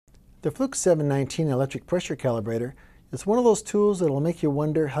The Fluke 719 electric pressure calibrator is one of those tools that will make you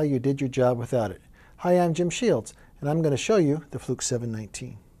wonder how you did your job without it. Hi, I'm Jim Shields, and I'm going to show you the Fluke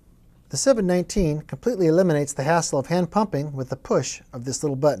 719. The 719 completely eliminates the hassle of hand pumping with the push of this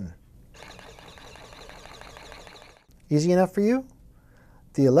little button. Easy enough for you?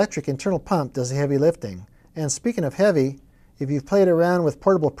 The electric internal pump does the heavy lifting. And speaking of heavy, if you've played around with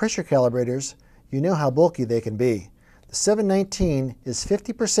portable pressure calibrators, you know how bulky they can be. The 719 is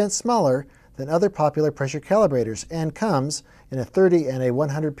 50% smaller than other popular pressure calibrators and comes in a 30 and a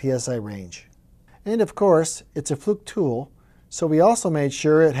 100 psi range. And of course, it's a Fluke tool, so we also made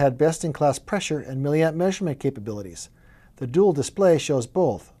sure it had best-in-class pressure and milliamp measurement capabilities. The dual display shows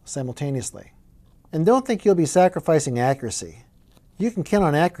both simultaneously. And don't think you'll be sacrificing accuracy. You can count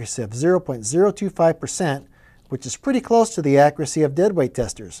on accuracy of 0.025%, which is pretty close to the accuracy of deadweight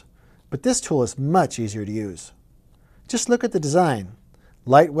testers. But this tool is much easier to use. Just look at the design.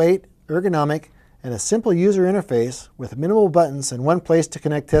 Lightweight, ergonomic, and a simple user interface with minimal buttons and one place to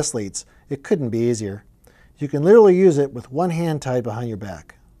connect test leads. It couldn't be easier. You can literally use it with one hand tied behind your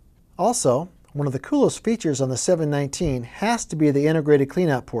back. Also, one of the coolest features on the 719 has to be the integrated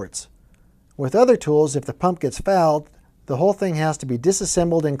cleanout ports. With other tools, if the pump gets fouled, the whole thing has to be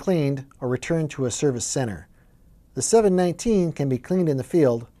disassembled and cleaned or returned to a service center. The 719 can be cleaned in the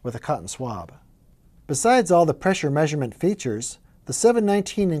field with a cotton swab. Besides all the pressure measurement features, the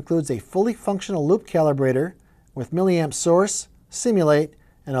 719 includes a fully functional loop calibrator with milliamp source, simulate,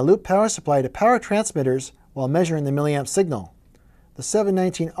 and a loop power supply to power transmitters while measuring the milliamp signal. The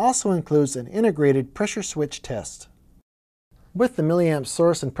 719 also includes an integrated pressure switch test. With the milliamp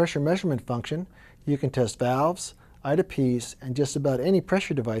source and pressure measurement function, you can test valves, I2Ps, and just about any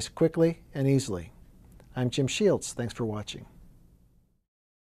pressure device quickly and easily. I'm Jim Shields. Thanks for watching.